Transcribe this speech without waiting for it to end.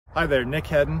Hi there, Nick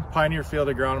Hedden, Pioneer Field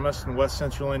Agronomist in West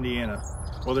Central Indiana.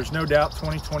 Well, there's no doubt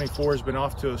 2024 has been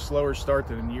off to a slower start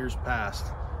than in years past.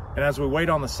 And as we wait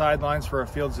on the sidelines for our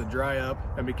fields to dry up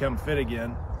and become fit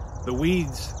again, the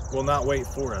weeds will not wait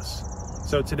for us.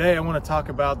 So today I want to talk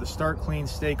about the start clean,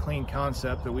 stay clean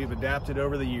concept that we've adapted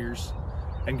over the years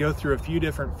and go through a few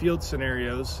different field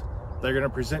scenarios that are going to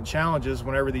present challenges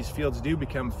whenever these fields do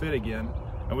become fit again,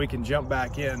 and we can jump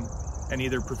back in and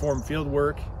either perform field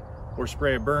work or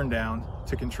spray a burn down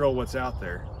to control what's out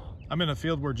there. I'm in a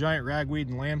field where giant ragweed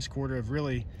and lamb's quarter have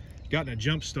really gotten a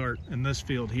jump start in this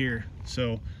field here.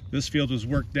 So this field was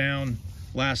worked down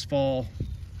last fall,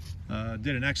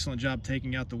 did an excellent job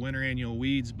taking out the winter annual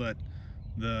weeds, but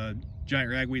the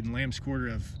giant ragweed and lamb's quarter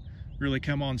have really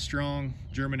come on strong,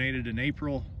 germinated in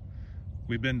April.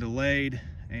 We've been delayed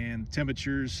and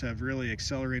temperatures have really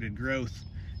accelerated growth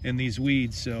in these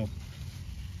weeds. So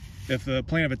if the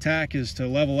plan of attack is to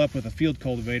level up with a field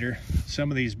cultivator,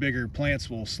 some of these bigger plants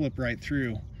will slip right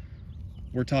through.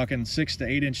 We're talking 6 to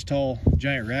 8 inch tall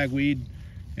giant ragweed,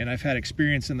 and I've had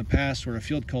experience in the past where a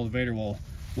field cultivator will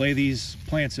lay these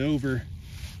plants over,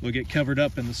 they'll get covered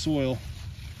up in the soil,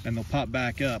 and they'll pop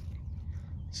back up.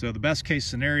 So the best case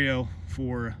scenario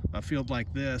for a field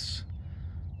like this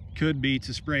could be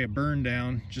to spray a burn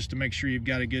down just to make sure you've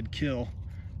got a good kill,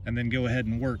 and then go ahead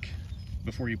and work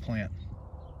before you plant.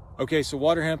 Okay, so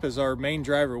waterhemp is our main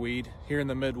driver weed here in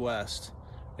the Midwest.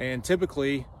 And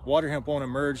typically, waterhemp won't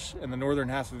emerge in the northern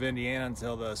half of Indiana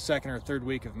until the 2nd or 3rd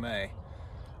week of May.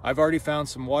 I've already found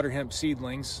some waterhemp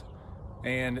seedlings,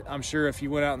 and I'm sure if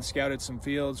you went out and scouted some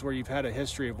fields where you've had a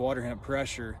history of waterhemp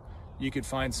pressure, you could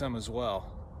find some as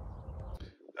well.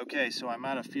 Okay, so I'm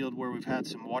at a field where we've had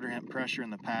some waterhemp pressure in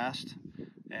the past,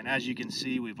 and as you can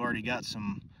see, we've already got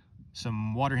some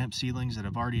waterhemp seedlings that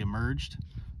have already emerged.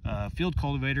 Field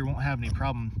cultivator won't have any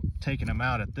problem taking them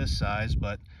out at this size,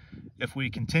 but if we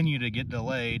continue to get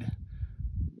delayed,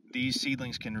 these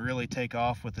seedlings can really take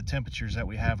off with the temperatures that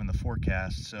we have in the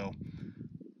forecast. So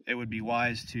it would be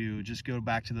wise to just go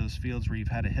back to those fields where you've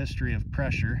had a history of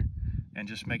pressure and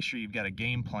just make sure you've got a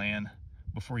game plan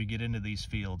before you get into these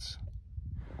fields.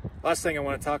 Last thing I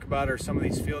want to talk about are some of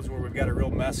these fields where we've got a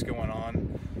real mess going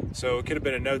on. So it could have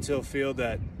been a no-till field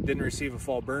that didn't receive a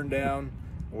fall burn down,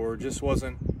 or just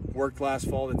wasn't worked last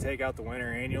fall to take out the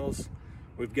winter annuals.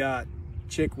 We've got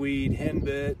chickweed,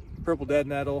 henbit, purple dead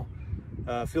nettle,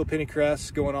 field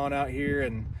pennycress going on out here,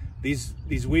 and these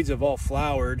weeds have all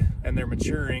flowered and they're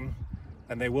maturing,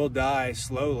 and they will die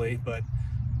slowly, but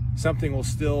something will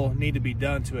still need to be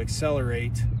done to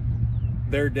accelerate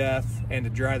their death and to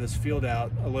dry this field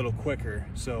out a little quicker.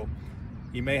 So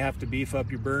you may have to beef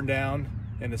up your burn down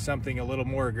into something a little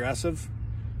more aggressive,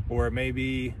 or it may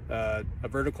be a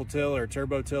vertical till or a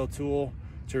turbo till tool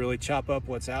to really chop up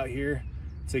what's out here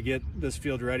to get this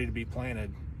field ready to be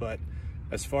planted. But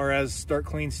as far as start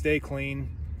clean, stay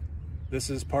clean, this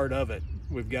is part of it.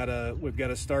 We've got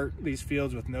to start these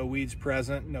fields with no weeds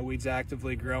present, no weeds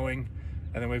actively growing,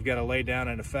 and then we've got to lay down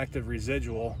an effective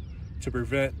residual to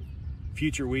prevent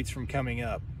future weeds from coming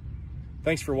up.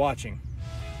 Thanks for watching.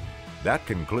 That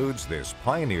concludes this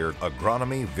Pioneer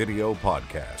Agronomy video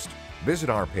podcast.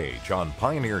 Visit our page on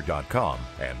pioneer.com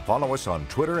and follow us on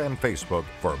Twitter and Facebook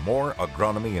for more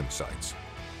agronomy insights.